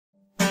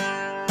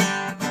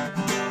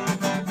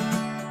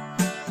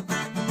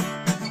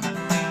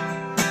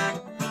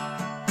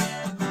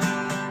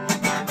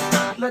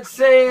Let's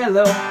say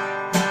hello.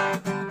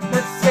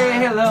 Let's say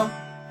hello.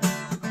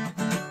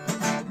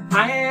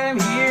 I am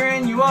here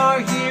and you are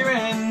here,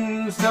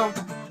 and so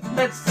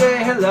let's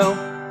say hello.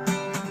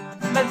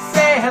 Let's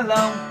say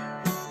hello.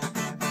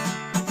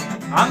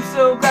 I'm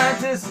so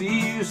glad to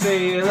see you.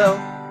 Say hello.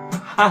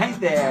 Hi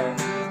there.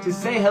 To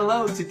say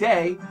hello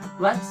today,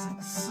 let's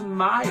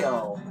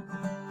smile.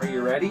 Are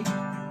you ready?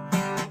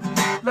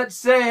 Let's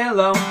say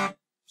hello.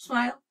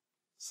 Smile.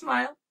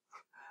 Smile.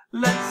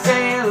 Let's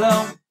say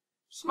hello.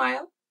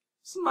 Smile.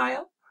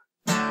 Smile.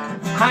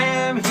 I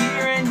am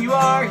here and you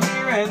are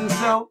here, and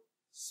so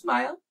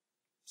smile.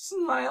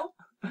 Smile.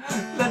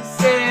 Let's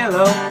say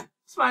hello.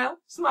 Smile.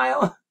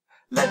 Smile.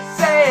 Let's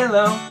say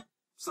hello.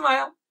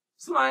 Smile.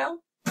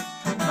 Smile.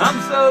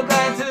 I'm so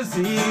glad to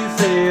see you.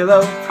 Say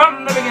hello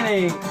from the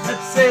beginning.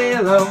 Let's say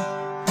hello.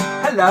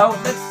 Hello.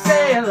 Let's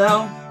say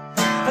hello.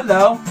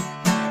 Hello.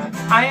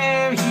 I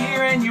am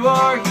here and you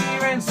are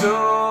here, and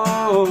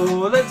so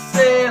let's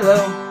say hello.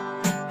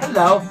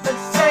 Hello.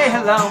 Let's say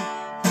hello.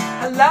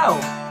 Hello.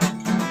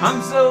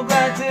 I'm so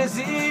glad to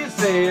see you.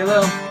 Say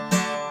hello.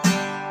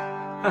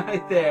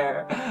 Hi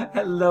there.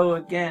 Hello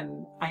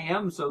again. I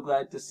am so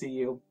glad to see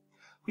you.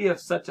 We have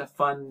such a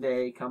fun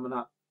day coming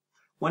up.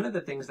 One of the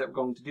things that we're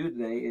going to do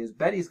today is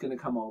Betty's going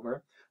to come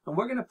over and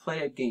we're going to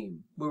play a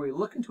game where we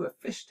look into a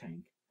fish tank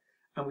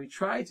and we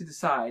try to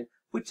decide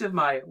which of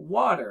my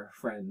water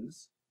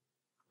friends,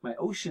 my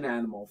ocean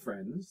animal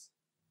friends,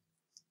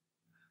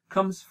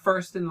 comes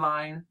first in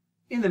line,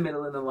 in the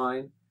middle in the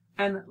line,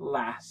 and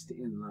last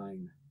in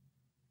line.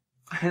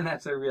 And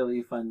that's a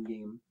really fun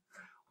game.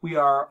 We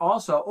are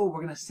also,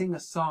 we're going to sing a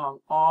song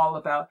all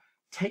about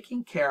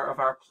taking care of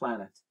our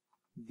planet,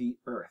 the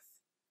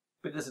Earth,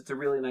 because it's a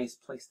really nice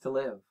place to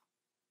live.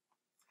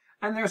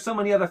 And there are so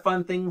many other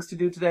fun things to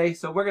do today,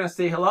 so we're going to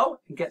say hello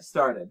and get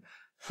started.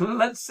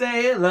 Let's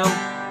say hello.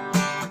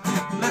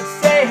 Let's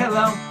say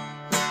hello.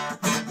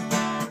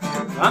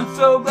 I'm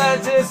so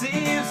glad to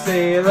see you.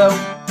 Say hello.